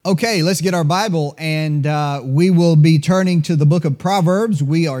Okay, let's get our Bible, and we will be turning to the book of Proverbs.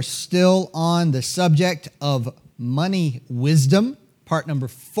 We are still on the subject of money wisdom, part number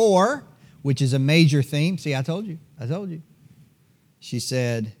 4, which is a major theme. See, I told you. She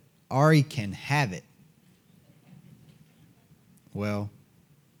said, Ari can have it. Well,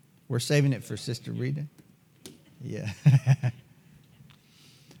 we're saving it for Sister Rita. Yeah.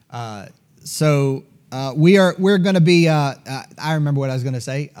 We're going to be. I remember what I was going to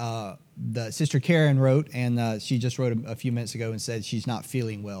say. The Sister Karen wrote, and she just wrote a few minutes ago and said she's not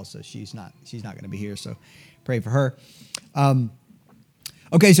feeling well, so she's not going to be here. So pray for her.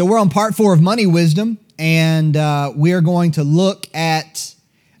 Okay, so we're on part 4 of money wisdom, and we are going to look at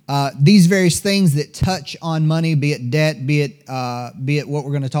these various things that touch on money, be it debt, be it what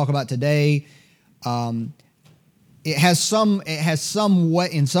we're going to talk about today. It has some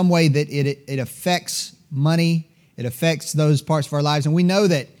way that it affects money. It affects those parts of our lives, and we know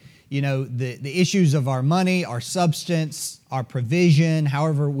that the issues of our money, our substance, our provision,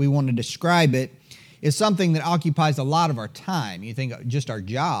 however we want to describe it, is something that occupies a lot of our time. You think just our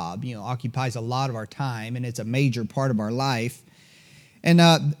job, occupies a lot of our time, and it's a major part of our life. And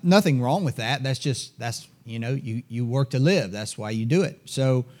nothing wrong with that. That's you work to live. That's why you do it.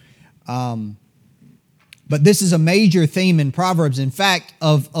 So. But this is a major theme in Proverbs. In fact,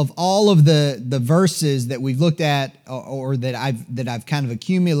 of all of the verses that we've looked at or that I've kind of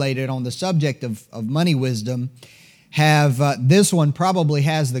accumulated on the subject of money wisdom, this one probably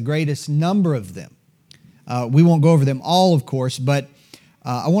has the greatest number of them. We won't go over them all, of course, but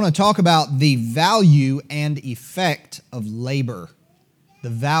I want to talk about the value and effect of labor. The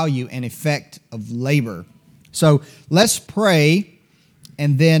value and effect of labor. So let's pray.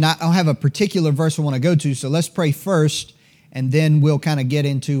 And then I'll have a particular verse I want to go to, so let's pray first, and then we'll kind of get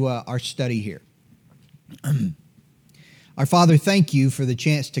into our study here. Our Father, thank you for the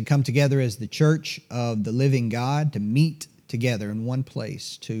chance to come together as the church of the living God, to meet together in one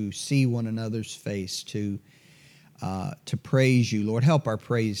place, to see one another's face, to praise you. Lord, help our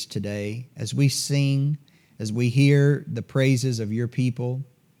praise today as we sing, as we hear the praises of your people.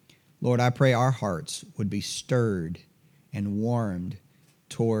 Lord, I pray our hearts would be stirred and warmed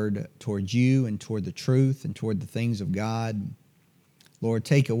toward you and toward the truth and toward the things of God. Lord,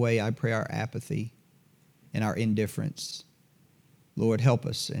 take away, I pray, our apathy and our indifference. Lord, help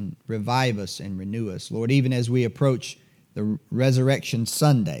us and revive us and renew us. Lord, even as we approach the Resurrection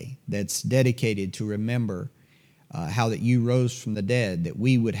Sunday that's dedicated to remember how that you rose from the dead, that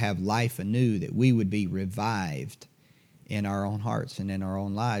we would have life anew, that we would be revived in our own hearts and in our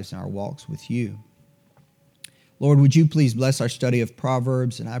own lives and our walks with you. Lord, would you please bless our study of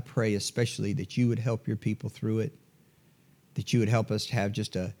Proverbs, and I pray especially that you would help your people through it, that you would help us to have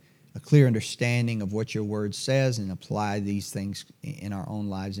just a clear understanding of what your word says and apply these things in our own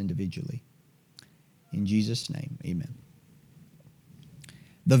lives individually. In Jesus' name, amen.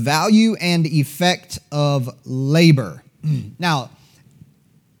 The value and effect of labor. Now,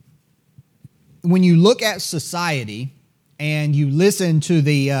 when you look at society, and you listen to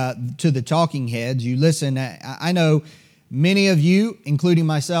the talking heads, you listen. I know many of you, including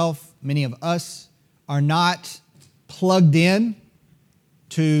myself, many of us, are not plugged in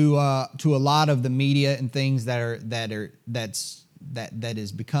to a lot of the media and things that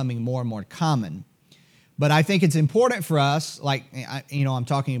is becoming more and more common. But I think it's important for us, like I'm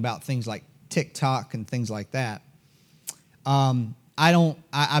talking about things like TikTok and things like that. I'm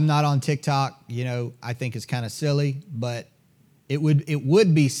not on TikTok. I think it's kind of silly, but it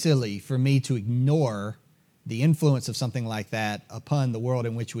would be silly for me to ignore the influence of something like that upon the world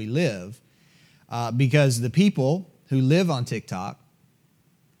in which we live, because the people who live on TikTok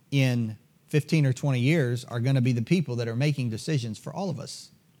in 15 or 20 years are going to be the people that are making decisions for all of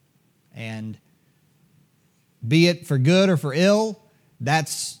us. And be it for good or for ill,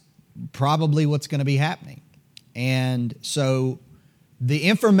 that's probably what's going to be happening. And so the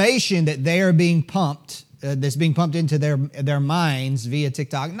information that they are being pumped, that's being pumped into their minds via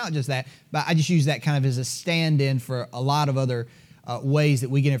TikTok, not just that, but I just use that kind of as a stand-in for a lot of other ways that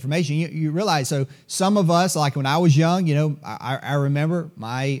we get information. You realize, so some of us, like when I was young, I remember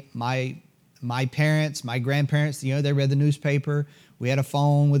my parents, my grandparents, they read the newspaper. We had a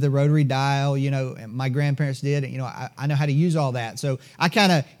phone with a rotary dial, and my grandparents did. I know how to use all that. So I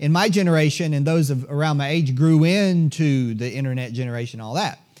kind of, in my generation and those around my age, grew into the internet generation, all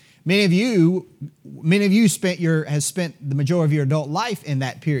that. Many of you has spent the majority of your adult life in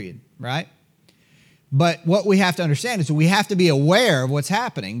that period, right? But what we have to understand is we have to be aware of what's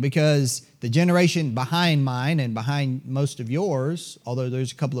happening, because the generation behind mine and behind most of yours, although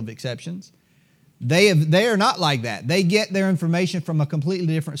there's a couple of exceptions, They are not like that. They get their information from a completely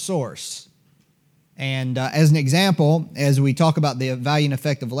different source. And as an example, as we talk about the value and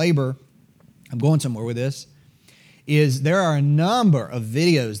effect of labor, I'm going somewhere with this, is there are a number of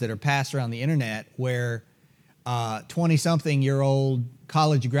videos that are passed around the internet where 20-something-year-old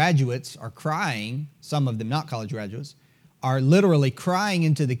college graduates are crying, some of them not college graduates, are literally crying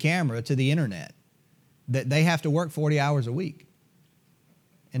into the camera, to the internet, that they have to work 40 hours a week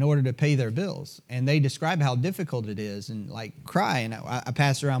in order to pay their bills. And they describe how difficult it is and like cry. And I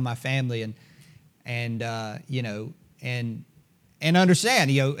pass around my family and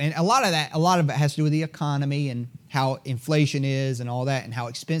understand, and a lot of it has to do with the economy and how inflation is and all that and how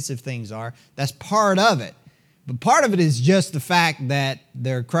expensive things are. That's part of it. But part of it is just the fact that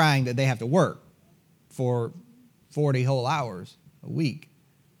they're crying that they have to work for 40 whole hours a week.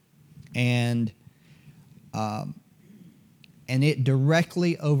 And it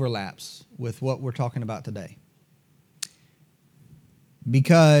directly overlaps with what we're talking about today.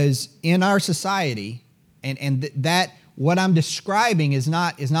 Because in our society, that what I'm describing is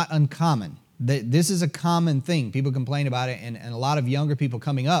not uncommon. This is a common thing. People complain about it, and a lot of younger people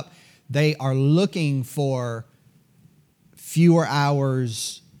coming up, they are looking for fewer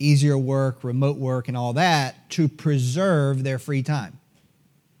hours, easier work, remote work, and all that to preserve their free time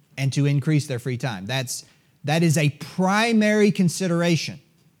and to increase their free time. That is a primary consideration.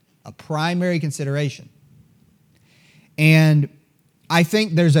 A primary consideration. And I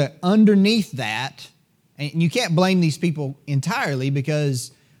think there's underneath that, and you can't blame these people entirely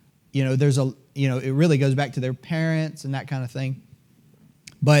because, it really goes back to their parents and that kind of thing.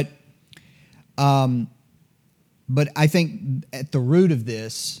 But I think at the root of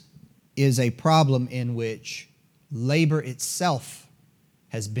this is a problem in which labor itself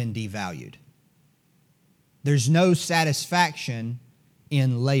has been devalued. There's no satisfaction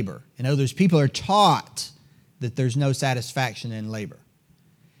in labor. In other words, people are taught that there's no satisfaction in labor.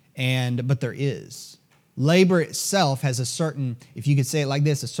 But there is. Labor itself has a certain, if you could say it like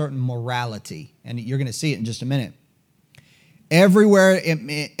this, a certain morality. And you're going to see it in just a minute. Everywhere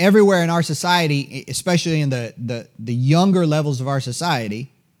in our society, especially in the younger levels of our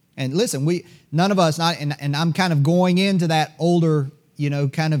society, and listen, none of us, and I'm kind of going into that older, I'm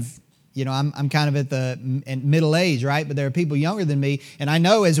kind of at the middle age, right? But there are people younger than me, and I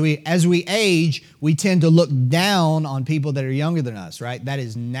know as we age, we tend to look down on people that are younger than us, right? That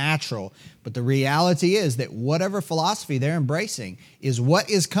is natural. But the reality is that whatever philosophy they're embracing is what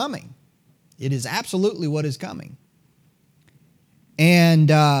is coming. It is absolutely what is coming. And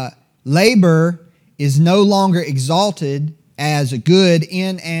labor is no longer exalted as a good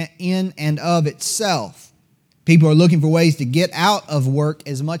in and of itself. People are looking for ways to get out of work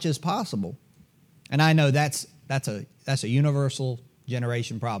as much as possible. And I know that's a universal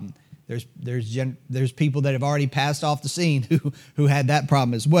generation problem. There's people that have already passed off the scene who had that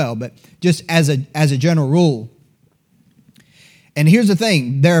problem as well. But just as a general rule. And here's the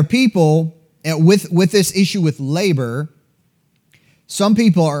thing. There are people with this issue with labor. Some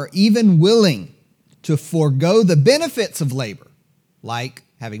people are even willing to forego the benefits of labor, like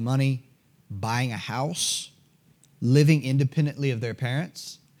having money, buying a house, living independently of their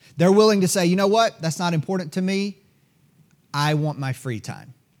parents. They're willing to say, you know what, that's not important to me. I want my free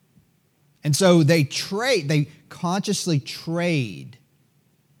time. And so they consciously trade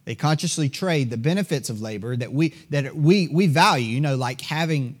the benefits of labor that we value, like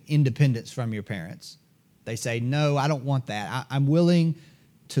having independence from your parents. They say, no, I don't want that. I'm willing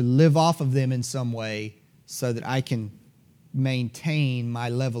to live off of them in some way so that I can maintain my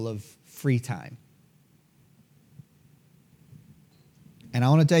level of free time. And I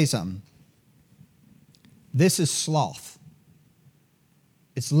want to tell you something. This is sloth.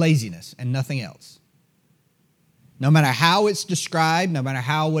 It's laziness and nothing else. No matter how it's described, no matter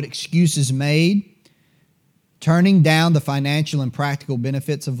what excuse is made, turning down the financial and practical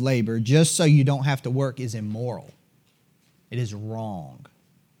benefits of labor just so you don't have to work is immoral. It is wrong.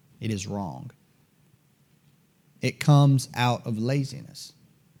 It is wrong. It comes out of laziness.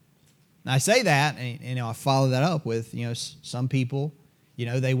 Now I say that, and I follow that up with, some people,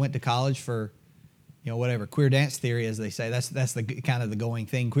 they went to college for, whatever, queer dance theory, as they say. That's the kind of the going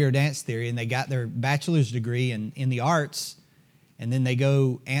thing, queer dance theory, and they got their bachelor's degree in the arts. And then they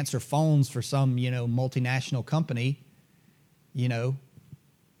go answer phones for some, multinational company.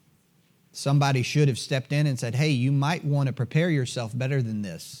 Somebody should have stepped in and said, hey, you might want to prepare yourself better than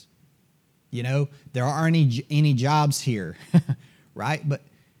this. There aren't any jobs here, right? But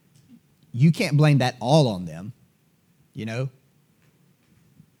you can't blame that all on them,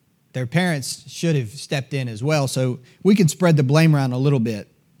 Their parents should have stepped in as well. So we can spread the blame around a little bit.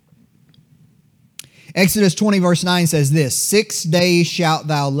 Exodus 20 verse 9 says this, 6 days shalt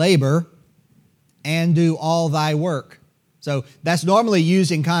thou labor and do all thy work. So that's normally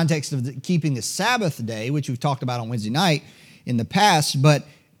used in context of keeping the Sabbath day, which we've talked about on Wednesday night in the past, but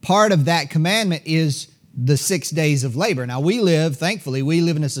part of that commandment is the 6 days of labor. Now thankfully, we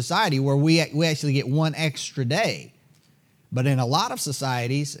live in a society where we actually get one extra day. But in a lot of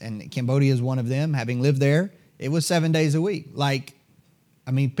societies, and Cambodia is one of them, having lived there, it was 7 days a week.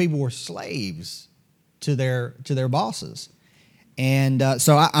 People were slaves to their bosses. And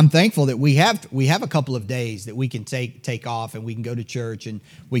so I'm thankful that we have a couple of days that we can take off and we can go to church and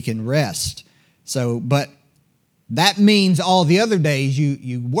we can rest. So, but that means all the other days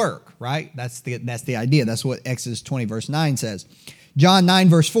you work, right? That's the idea. That's what Exodus 20 verse 9 says. John 9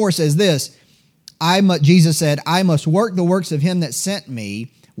 verse 4 says this, Jesus said, I must work the works of him that sent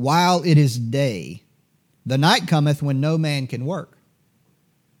me while it is day. The night cometh when no man can work.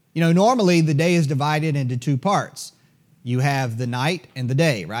 Normally the day is divided into two parts. You have the night and the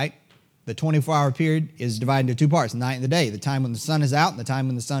day, right? The 24-hour period is divided into two parts, the night and the day, the time when the sun is out and the time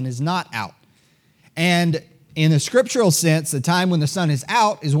when the sun is not out. And in a scriptural sense, the time when the sun is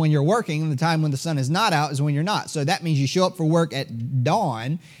out is when you're working, and the time when the sun is not out is when you're not. So that means you show up for work at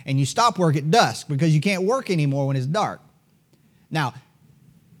dawn and you stop work at dusk because you can't work anymore when it's dark. Now,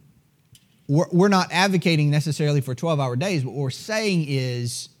 we're not advocating necessarily for 12-hour days, but what we're saying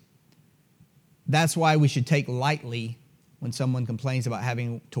is that's why we should take lightly when someone complains about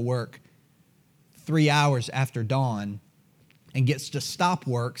having to work 3 hours after dawn and gets to stop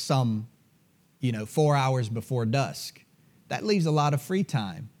work 4 hours before dusk. That leaves a lot of free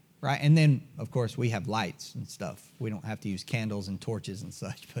time, right? And then, of course, we have lights and stuff. We don't have to use candles and torches and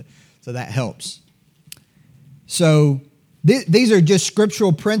such, so that helps. So these are just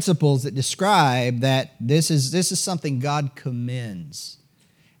scriptural principles that describe that this is something God commends.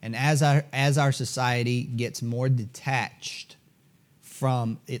 And as our society gets more detached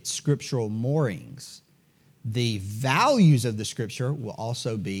from its scriptural moorings, the values of the scripture will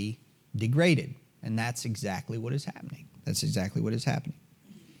also be degraded. And that's exactly what is happening.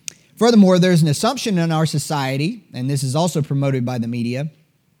 Furthermore, there's an assumption in our society, and this is also promoted by the media,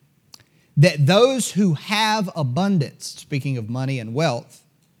 that those who have abundance, speaking of money and wealth,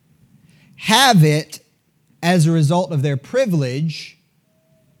 have it as a result of their privilege,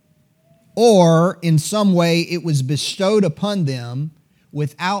 or in some way it was bestowed upon them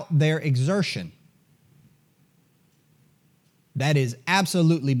without their exertion. That is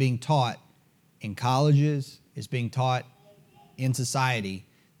absolutely being taught in colleges, is being taught in society,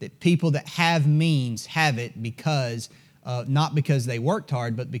 that people that have means have it because, not because they worked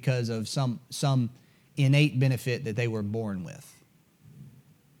hard, but because of some innate benefit that they were born with.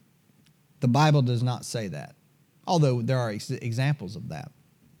 The Bible does not say that, although there are examples of that.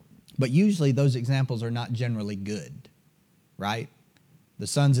 But usually those examples are not generally good, right? The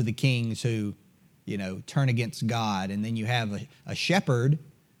sons of the kings who turn against God. And then you have a shepherd,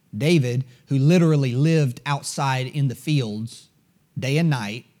 David, who literally lived outside in the fields day and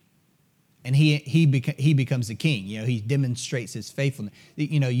night. And he becomes the king. He demonstrates his faithfulness.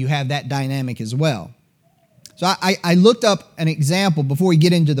 You have that dynamic as well. So I looked up an example. Before we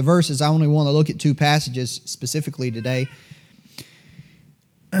get into the verses, I only want to look at two passages specifically today.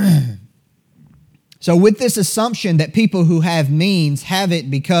 So with this assumption that people who have means have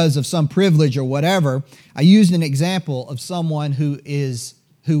it because of some privilege or whatever, I used an example of someone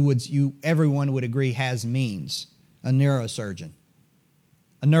everyone would agree has means, a neurosurgeon.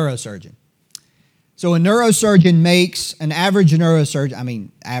 So a neurosurgeon makes, an average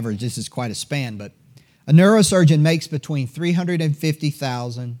neurosurgeon, this is quite a span, but a neurosurgeon makes between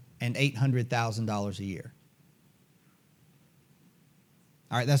 $350,000 and $800,000 a year.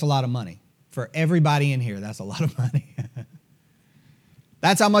 All right, that's a lot of money. For everybody in here, that's a lot of money.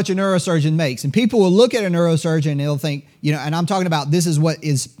 That's how much a neurosurgeon makes. And people will look at a neurosurgeon and they'll think, and I'm talking about this is what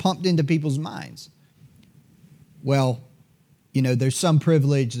is pumped into people's minds. Well, there's some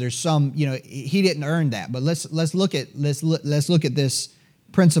privilege, there's some, he didn't earn that. But let's look at this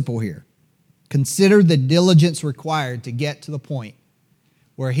principle here. Consider the diligence required to get to the point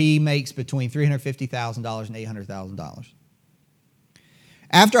where he makes between $350,000 and $800,000.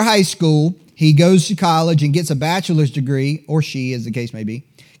 After high school, he goes to college and gets a bachelor's degree, or she, as the case may be,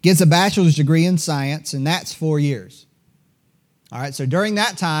 gets a bachelor's degree in science, and that's 4 years. All right, so during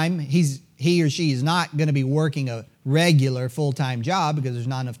that time, he or she is not going to be working a regular full-time job because there's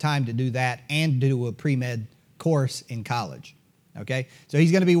not enough time to do that and do a pre-med course in college. Okay, so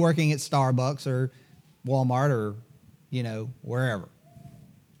he's going to be working at Starbucks or Walmart or, wherever.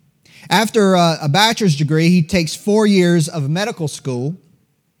 After a bachelor's degree, he takes 4 years of medical school.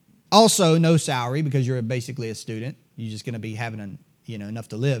 Also, no salary because you're basically a student. You're just going to be having enough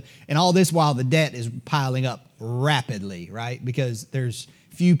to live. And all this while the debt is piling up rapidly, right? Because there's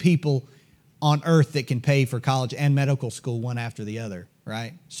few people on earth that can pay for college and medical school one after the other,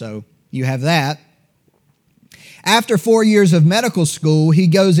 right? So you have that. After 4 years of medical school, he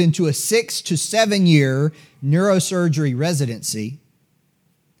goes into a 6 to 7 year neurosurgery residency.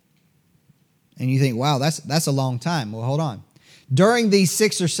 And you think, wow, that's a long time. Well, hold on. During these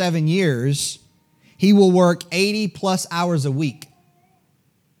 6 or 7 years, he will work 80 plus hours a week.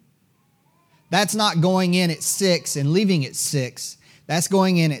 That's not going in at 6 and leaving at 6. That's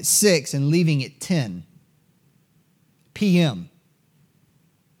going in at 6 and leaving at 10 p.m.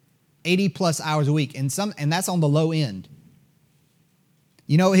 80 plus hours a week. And that's on the low end.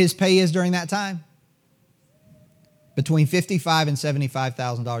 You know what his pay is during that time? Between $55,000 and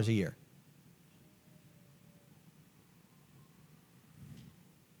 $75,000 a year.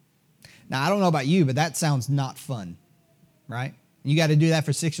 Now, I don't know about you, but that sounds not fun, right? You got to do that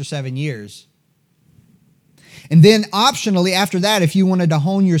for 6 or 7 years. And then optionally, after that, if you wanted to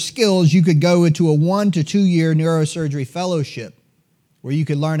hone your skills, you could go into a 1 to 2 year neurosurgery fellowship where you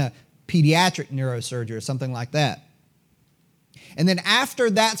could learn a pediatric neurosurgery or something like that. And then after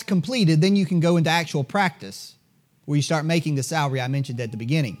that's completed, then you can go into actual practice where you start making the salary I mentioned at the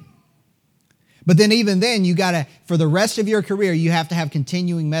beginning. But then even then, you got to, for the rest of your career, you have to have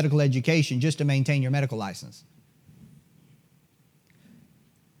continuing medical education just to maintain your medical license.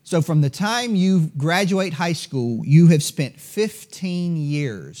 So from the time you graduate high school, you have spent 15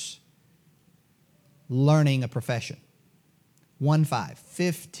 years learning a profession.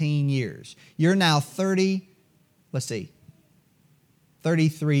 15 years. You're now 33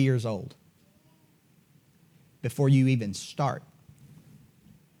 years old before you even start.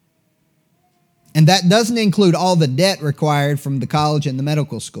 And that doesn't include all the debt required from the college and the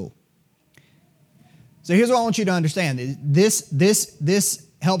medical school. So here's what I want you to understand. This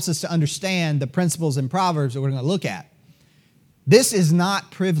helps us to understand the principles in Proverbs that we're going to look at. This is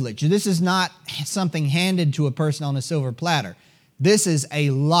not privilege. This is not something handed to a person on a silver platter. This is a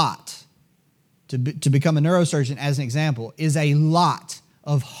lot. To become a neurosurgeon, as an example, is a lot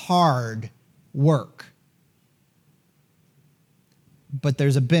of hard work. But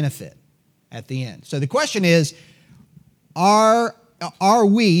there's a benefit at the end. So the question is, are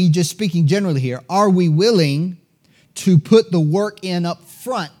we, just speaking generally here, are we willing to put the work in up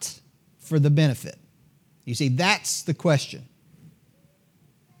front for the benefit? You see, that's the question.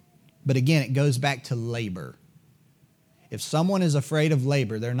 But again, it goes back to labor. If someone is afraid of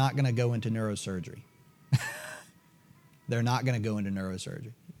labor, they're not going to go into neurosurgery. They're not going to go into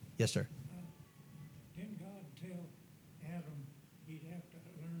neurosurgery. Yes, sir. Didn't God tell Adam he'd have to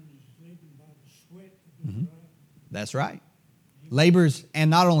learn his living by the sweat of his brow? That's right. Labor's, and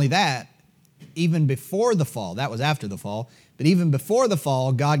not only that, even before the fall, that was after the fall, but even before the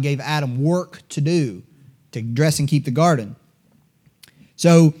fall, God gave Adam work to do, to dress and keep the garden.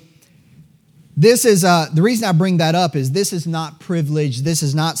 So this is, the reason I bring that up is this is not privilege. This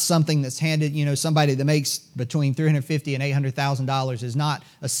is not something that's handed, somebody that makes between $350,000 and $800,000 is not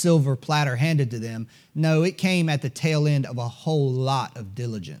a silver platter handed to them. No, it came at the tail end of a whole lot of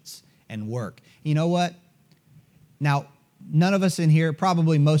diligence and work. You know what? Now, none of us in here,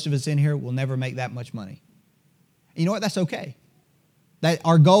 probably most of us in here, will never make that much money. You know what? That's okay. That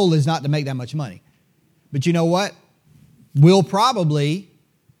our goal is not to make that much money. But you know what?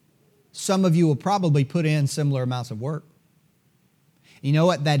 Some of you will probably put in similar amounts of work. You know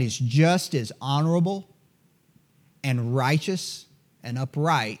what? That is just as honorable and righteous and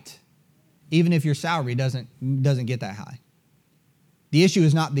upright, even if your salary doesn't get that high. The issue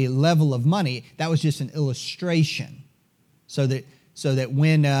is not the level of money. That was just an illustration. So that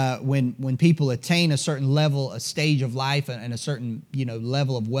when people attain a certain level, a stage of life, and a certain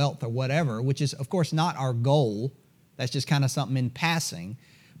level of wealth or whatever, which is of course not our goal, that's just kind of something in passing.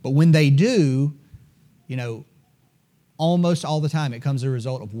 But when they do, almost all the time it comes as a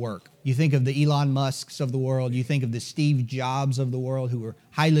result of work. You think of the Elon Musks of the world, you think of the Steve Jobs of the world who were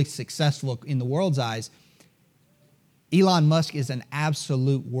highly successful in the world's eyes. Elon Musk is an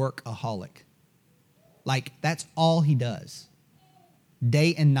absolute workaholic. Like, that's all he does.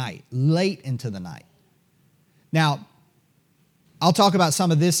 Day and night, late into the night. Now, I'll talk about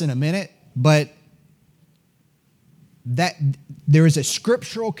some of this in a minute, but that there is a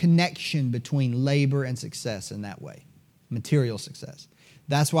scriptural connection between labor and success in that way, material success.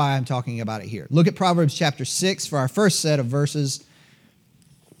 That's why I'm talking about it here. Look at Proverbs chapter 6 for our first set of verses.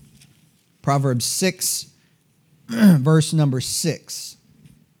 Proverbs 6, verse number 6.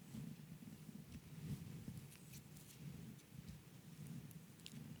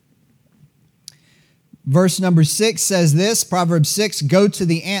 Verse number 6 says this, Proverbs 6, "Go to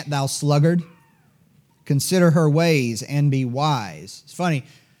the ant, thou sluggard. Consider her ways and be wise." It's funny,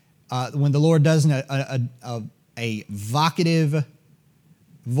 when the Lord does a vocative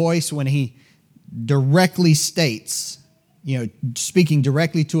voice, when he directly states, speaking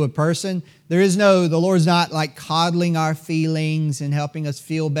directly to a person, the Lord's not like coddling our feelings and helping us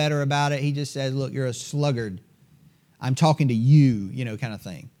feel better about it. He just says, look, you're a sluggard. I'm talking to you, kind of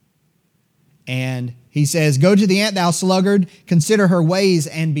thing. And he says, "Go to the ant, thou sluggard, consider her ways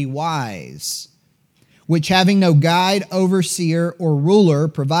and be wise, which having no guide, overseer, or ruler,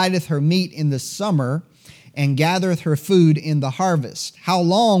 provideth her meat in the summer, and gathereth her food in the harvest. How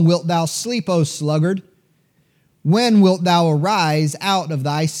long wilt thou sleep, O sluggard? When wilt thou arise out of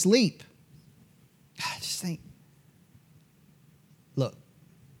thy sleep?" I just think, look,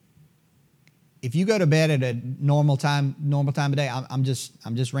 if you go to bed at a normal time of day, I'm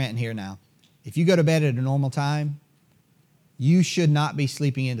just ranting here now. If you go to bed at a normal time, you should not be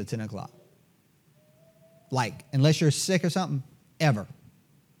sleeping into 10 o'clock. Like, unless you're sick or something, ever.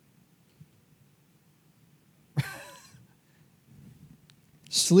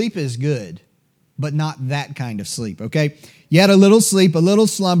 Sleep is good, but not that kind of sleep, okay? Yet a little sleep, a little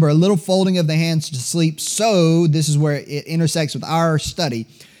slumber, a little folding of the hands to sleep. So, this is where it intersects with our study.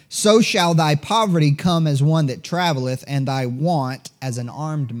 "So shall thy poverty come as one that traveleth, and thy want as an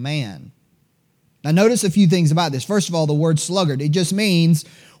armed man." Now, notice a few things about this. First of all, the word sluggard. It just means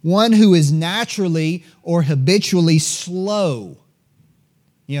one who is naturally or habitually slow.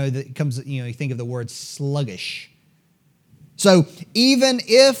 You think of the word sluggish. So even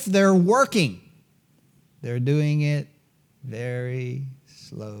if they're working, they're doing it very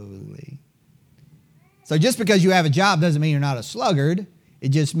slowly. So just because you have a job doesn't mean you're not a sluggard. It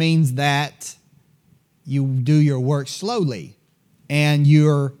just means that you do your work slowly. And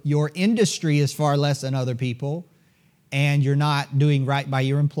your industry is far less than other people, and you're not doing right by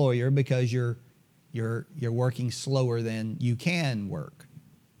your employer because you're working slower than you can work.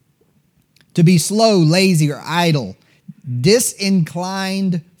 To be slow, lazy, or idle,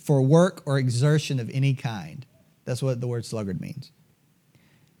 disinclined for work or exertion of any kind. That's what the word sluggard means.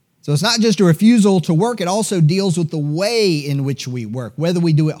 So it's not just a refusal to work, it also deals with the way in which we work, whether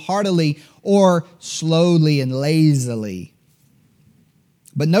we do it heartily or slowly and lazily.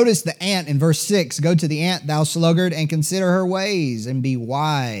 But notice the ant in verse 6, "Go to the ant, thou sluggard, and consider her ways, and be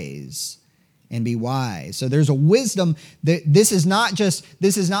wise." And be wise. So there's a wisdom. This is not,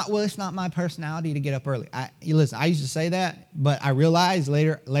 well, it's not my personality to get up early. Listen, I used to say that, but I realized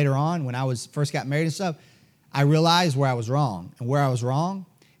later on when I first got married and stuff, I realized where I was wrong. And where I was wrong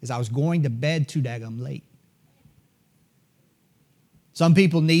is I was going to bed too daggum late. Some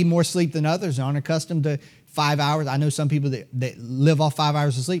people need more sleep than others and aren't accustomed to 5 hours. I know some people that live off 5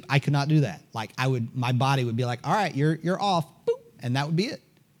 hours of sleep. I could not do that. Like my body would be like, all right, you're off, boop, and that would be it.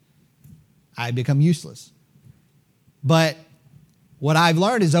 I'd become useless. But what I've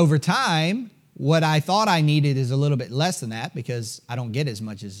learned is over time, what I thought I needed is a little bit less than that because I don't get as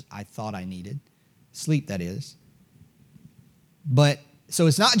much as I thought I needed. Sleep, that is. But so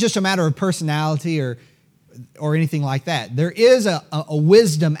it's not just a matter of personality or anything like that. There is a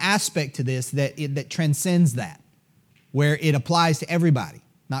wisdom aspect to this that transcends that, where it applies to everybody,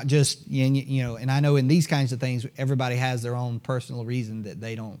 not just, and I know in these kinds of things, everybody has their own personal reason that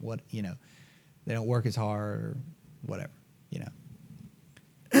they don't work as hard or whatever,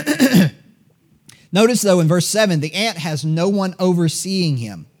 Notice, though, in verse 7, the ant has no one overseeing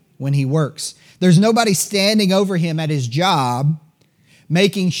him when he works. There's nobody standing over him at his job,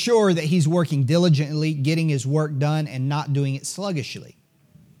 making sure that he's working diligently, getting his work done, and not doing it sluggishly.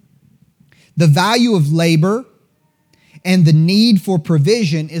 The value of labor and the need for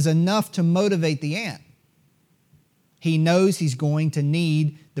provision is enough to motivate the ant. He knows he's going to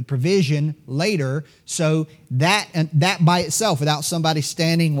need the provision later, so that by itself, without somebody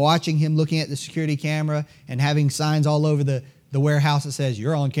standing, watching him, looking at the security camera, and having signs all over the warehouse that says,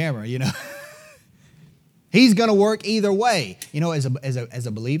 "You're on camera," He's going to work either way. As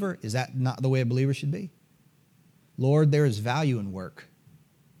a believer, is that not the way a believer should be? Lord, there is value in work.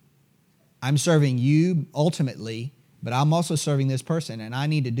 I'm serving you ultimately, but I'm also serving this person, and I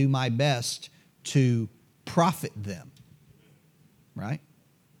need to do my best to profit them. Right?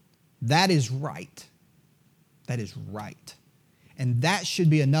 That is right. That is right. And that should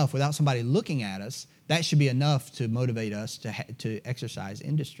be enough without somebody looking at us. That should be enough to motivate us to exercise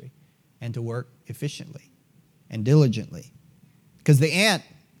industry and to work efficiently and diligently. Because the ant,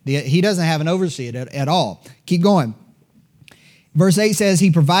 he doesn't have an overseer at all. Keep going. Verse 8 says, "He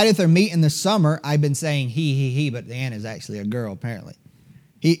provideth their meat in the summer." I've been saying he, but the ant is actually a girl, apparently.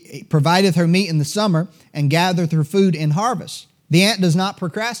 He provideth her meat in the summer and gathereth her food in harvest. The ant does not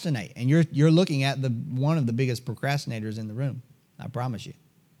procrastinate. And you're looking at one of the biggest procrastinators in the room. I promise you.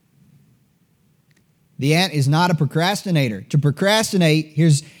 The ant is not a procrastinator. To procrastinate,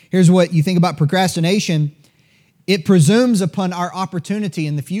 here's what you think about procrastination. It presumes upon our opportunity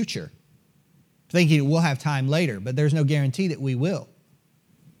in the future, thinking we'll have time later, but there's no guarantee that we will.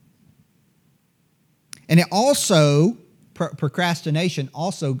 And it also, procrastination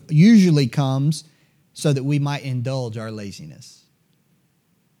also usually comes so that we might indulge our laziness.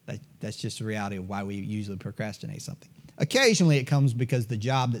 That's just the reality of why we usually procrastinate something. Occasionally it comes because the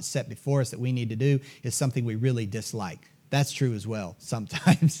job that's set before us that we need to do is something we really dislike. That's true as well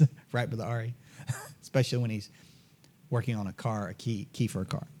sometimes, right, Brother Ari? Especially when he's working on a key for a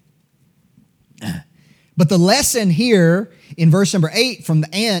car. But the lesson here in verse number 8 from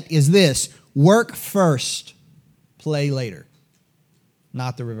the ant is this: work first, play later.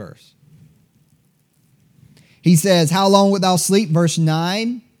 Not the reverse. He says, how long wilt thou sleep? Verse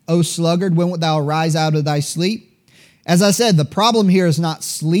 9, O sluggard, when wilt thou arise out of thy sleep? As I said, the problem here is not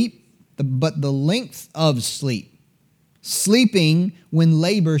sleep, but the length of sleep. Sleeping when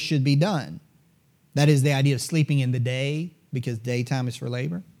labor should be done. That is the idea of sleeping in the day, because daytime is for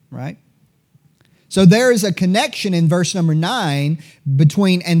labor, right? So there is a connection in verse number 9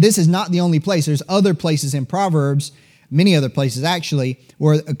 between, and this is not the only place, there's other places in Proverbs, many other places actually,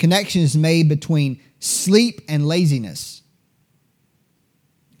 where a connection is made between sleep and laziness.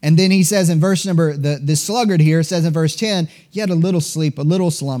 And then he says in verse number, the sluggard here says in verse 10, yet a little sleep, a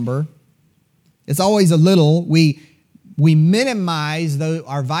little slumber. It's always a little. We minimize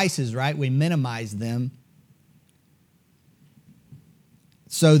our vices, right? We minimize them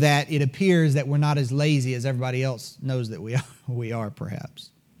so that it appears that we're not as lazy as everybody else knows that we are perhaps.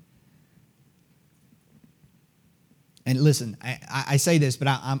 And listen, I say this, but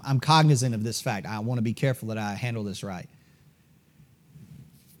I'm cognizant of this fact. I want to be careful that I handle this right.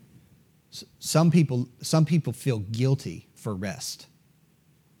 Some people feel guilty for rest,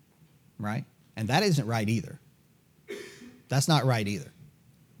 right? And that isn't right either. That's not right either.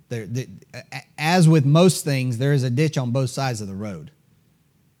 As with most things, there is a ditch on both sides of the road.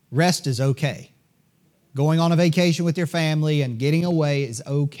 Rest is okay. Going on a vacation with your family and getting away is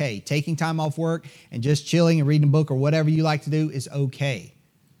okay. Taking time off work and just chilling and reading a book or whatever you like to do is okay.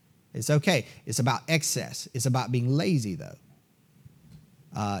 It's okay. It's about excess. It's about being lazy, though.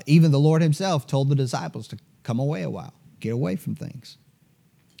 Even the Lord himself told the disciples to come away a while, get away from things.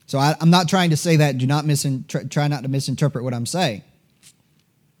 So I'm not trying to say that. Do not try not to misinterpret what I'm saying.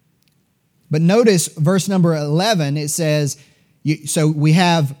 But notice verse number 11, it says, so we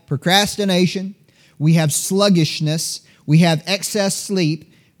have procrastination, we have sluggishness, we have excess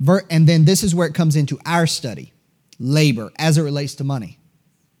sleep, and then this is where it comes into our study, labor, as it relates to money.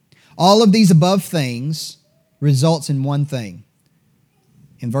 All of these above things results in one thing.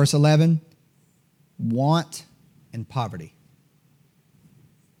 In verse 11, want and poverty.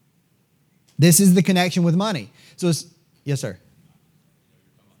 This is the connection with money. So it's, yes, sir.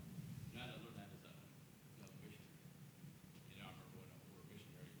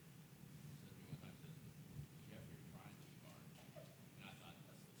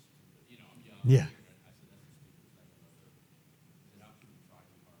 Yeah.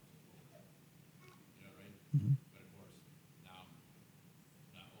 Mm-hmm.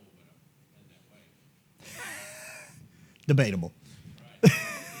 Debatable.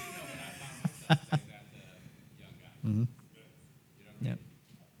 Mm-hmm. Yeah.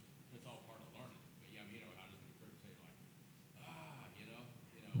 It's all part of learning. But yeah, how does the church say like,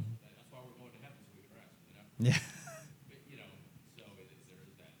 that's why we're going to heaven so we can rest, Yeah. But, so there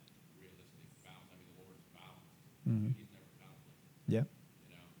is that realistic balance. I mean, the Lord's balance. Mm-hmm. He's never conflict. Yeah.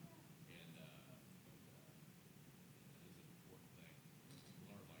 And that is an important thing to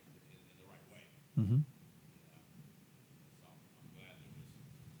learn like in the right way. Mm-hmm. So I'm glad there was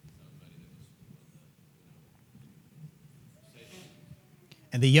somebody that was willing to, say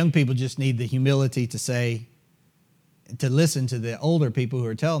that. And the young people just need the humility to listen to the older people who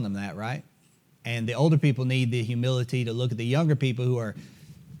are telling them that, right? And the older people need the humility to look at the younger people who are,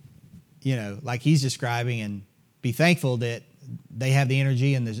 like he's describing, and be thankful that they have the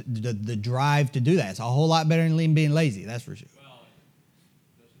energy and the drive to do that. It's a whole lot better than being lazy, that's for sure. Well,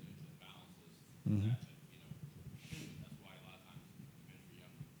 especially the balances. Mm-hmm. That's why a lot of times ministry young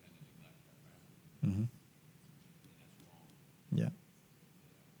people tend to neglect their family. Mm-hmm. And that's wrong. Yeah.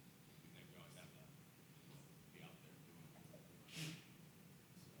 We think we always have to be out there doing it.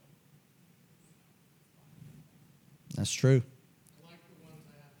 That's true. I like the ones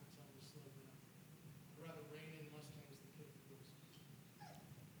I have to tell to slow down. I'd rather rein in Mustangs than kick the horses.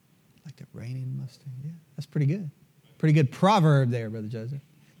 That's pretty good. Pretty good proverb there, Brother Joseph.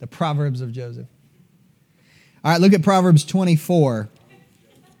 The Proverbs of Joseph. All right, look at Proverbs 24.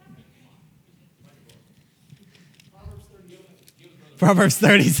 Proverbs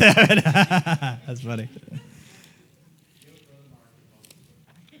 37. That's funny.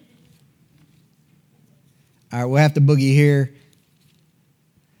 All right, we'll have to boogie here.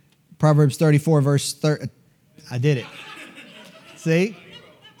 Proverbs 34, verse 30. I did it. See?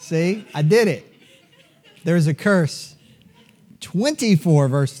 See? I did it. There's a curse. 24,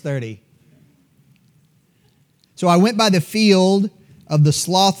 verse 30. So I went by the field of the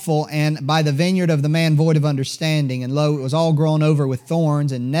slothful and by the vineyard of the man void of understanding. And lo, it was all grown over with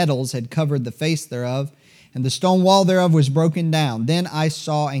thorns, and nettles had covered the face thereof. And the stone wall thereof was broken down. Then I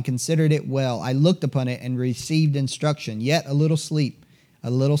saw and considered it well. I looked upon it and received instruction. Yet a little sleep,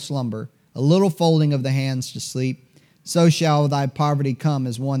 a little slumber, a little folding of the hands to sleep. So shall thy poverty come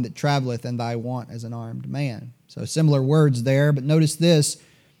as one that traveleth, and thy want as an armed man. So similar words there, but notice this.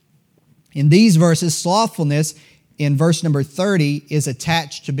 In these verses, slothfulness in verse number 30 is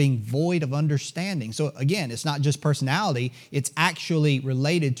attached to being void of understanding. So again, it's not just personality, it's actually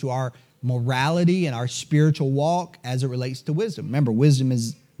related to our morality and our spiritual walk as it relates to wisdom. Remember,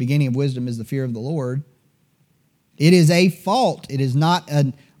 beginning of wisdom is the fear of the Lord. It is a fault. It is not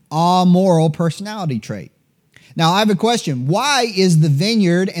an amoral personality trait. Now, I have a question. Why is the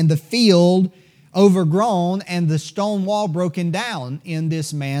vineyard and the field overgrown and the stone wall broken down in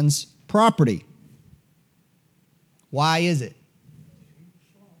this man's property? Why is it?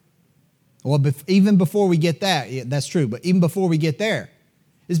 Well, even before we get that, yeah, that's true, but even before we get there,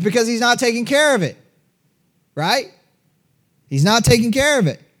 it's because he's not taking care of it, right? He's not taking care of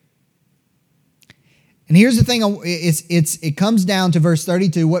it. And here's the thing, it comes down to verse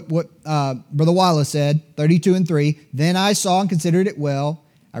 32, what Brother Wallace said, 32 and 3. Then I saw and considered it well.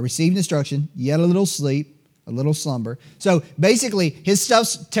 I received instruction, yet a little sleep, a little slumber. So basically, his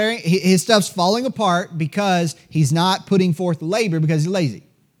stuff's falling apart because he's not putting forth labor because he's lazy.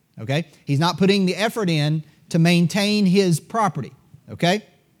 Okay? He's not putting the effort in to maintain his property. Okay?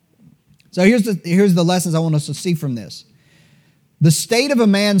 So here's the lessons I want us to see from this. The state of a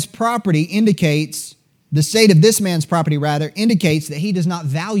man's property indicates, the state of this man's property rather, indicates that he does not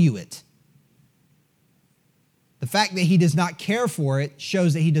value it. The fact that he does not care for it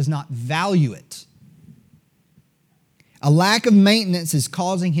shows that he does not value it. A lack of maintenance is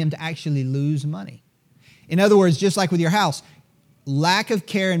causing him to actually lose money. In other words, just like with your house, lack of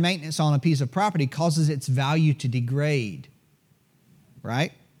care and maintenance on a piece of property causes its value to degrade.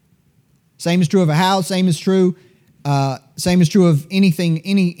 Right? Same is true of a house. Same is true of anything,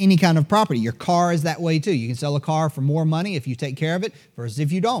 any kind of property. Your car is that way too. You can sell a car for more money if you take care of it versus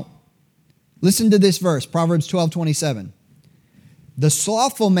if you don't. Listen to this verse, Proverbs 12:27. The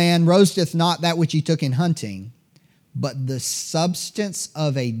slothful man roasteth not that which he took in hunting, but the substance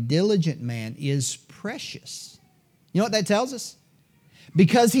of a diligent man is precious. You know what that tells us?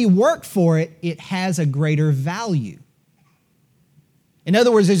 Because he worked for it, it has a greater value. In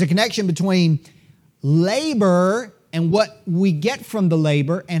other words, there's a connection between labor and what we get from the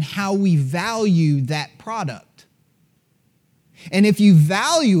labor and how we value that product. And if you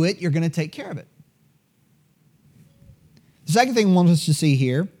value it, you're going to take care of it. The second thing I want us to see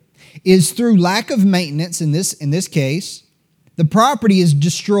here is through lack of maintenance, in this case, the property is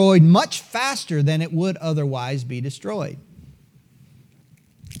destroyed much faster than it would otherwise be destroyed.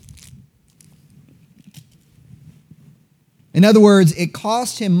 In other words, it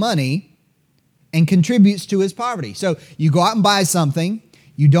costs him money and contributes to his poverty. So you go out and buy something,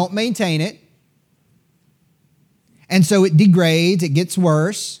 you don't maintain it, and so it degrades, it gets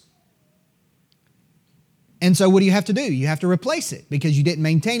worse. And so what do you have to do? You have to replace it because you didn't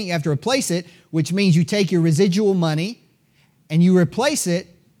maintain it. You have to replace it, which means you take your residual money and you replace it,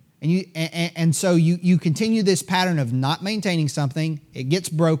 and so you continue this pattern of not maintaining something. It gets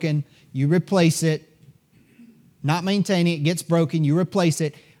broken, you replace it. Not maintaining it, gets broken, you replace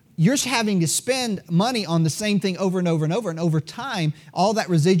it. You're having to spend money on the same thing over and over and over. And over time, all that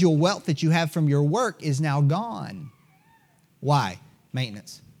residual wealth that you have from your work is now gone. Why?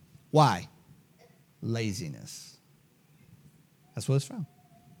 Maintenance. Why? Laziness. That's what it's from.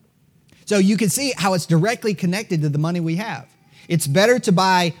 So you can see how it's directly connected to the money we have. It's better to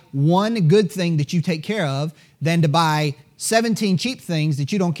buy one good thing that you take care of than to buy 17 cheap things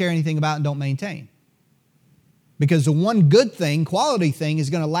that you don't care anything about and don't maintain. Because the one good thing, quality thing, is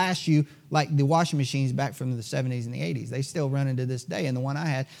going to last you like the washing machines back from the 70s and the 80s. They still run into this day. And the one I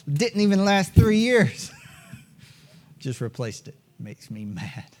had didn't even last 3 years. Just replaced it. Makes me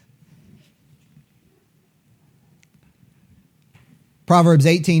mad. Proverbs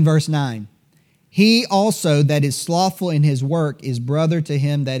 18, verse 9. He also that is slothful in his work is brother to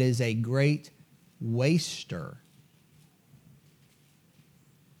him that is a great waster.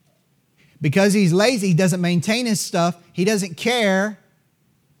 Because he's lazy, he doesn't maintain his stuff, he doesn't care,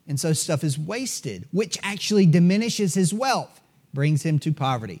 and so stuff is wasted, which actually diminishes his wealth, brings him to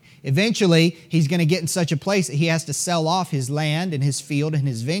poverty. Eventually, he's going to get in such a place that he has to sell off his land and his field and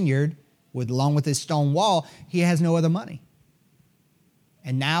his vineyard, along with his stone wall. He has no other money.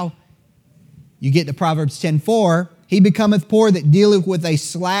 And now you get to Proverbs 10:4. He becometh poor that dealeth with a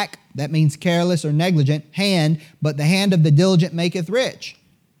slack, that means careless or negligent, hand, but the hand of the diligent maketh rich.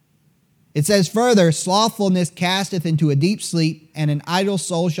 It says further, slothfulness casteth into a deep sleep, and an idle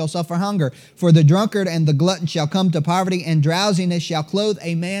soul shall suffer hunger. For the drunkard and the glutton shall come to poverty, and drowsiness shall clothe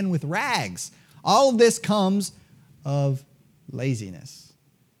a man with rags. All of this comes of laziness,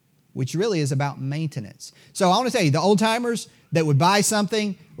 which really is about maintenance. So I want to tell you, the old timers that would buy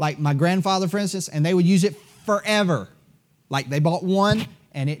something, like my grandfather, for instance, and they would use it forever. Like they bought one,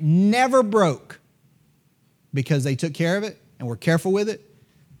 and it never broke because they took care of it and were careful with it.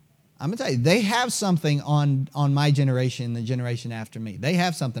 I'm going to tell you, they have something on my generation, the generation after me. They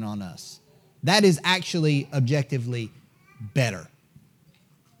have something on us. That is actually objectively better.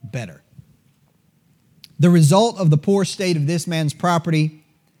 Better. The result of the poor state of this man's property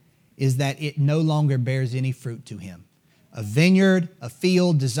is that it no longer bears any fruit to him. A vineyard, a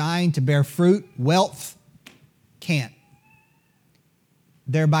field designed to bear fruit, wealth, can't.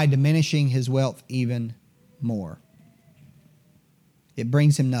 Thereby diminishing his wealth even more. It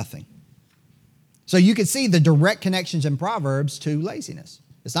brings him nothing. So you can see the direct connections in Proverbs to laziness.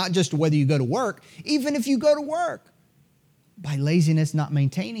 It's not just whether you go to work. Even if you go to work, by laziness not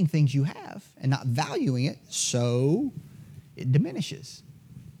maintaining things you have and not valuing it, so it diminishes.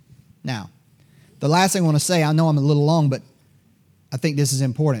 Now, the last thing I want to say, I know I'm a little long, but I think this is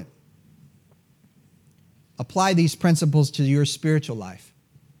important. Apply these principles to your spiritual life.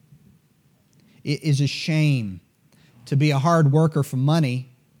 It is a shame to be a hard worker for money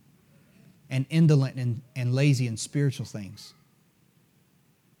and indolent and lazy in spiritual things.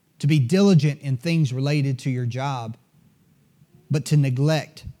 To be diligent in things related to your job, but to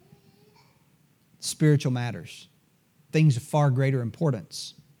neglect spiritual matters, things of far greater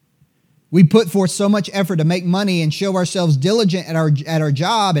importance. We put forth so much effort to make money and show ourselves diligent at our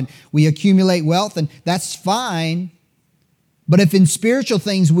job, and we accumulate wealth, and that's fine. But if in spiritual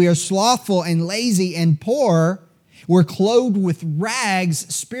things we are slothful and lazy and poor, we're clothed with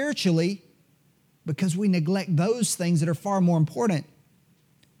rags spiritually because we neglect those things that are far more important.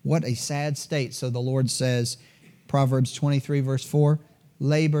 What a sad state. So the Lord says, Proverbs 23 verse 4,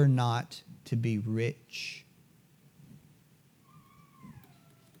 labor not to be rich.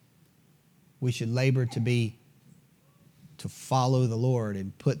 We should labor to follow the Lord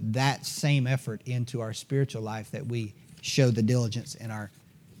and put that same effort into our spiritual life that we show the diligence in our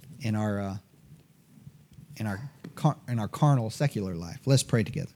carnal secular life. Let's pray together.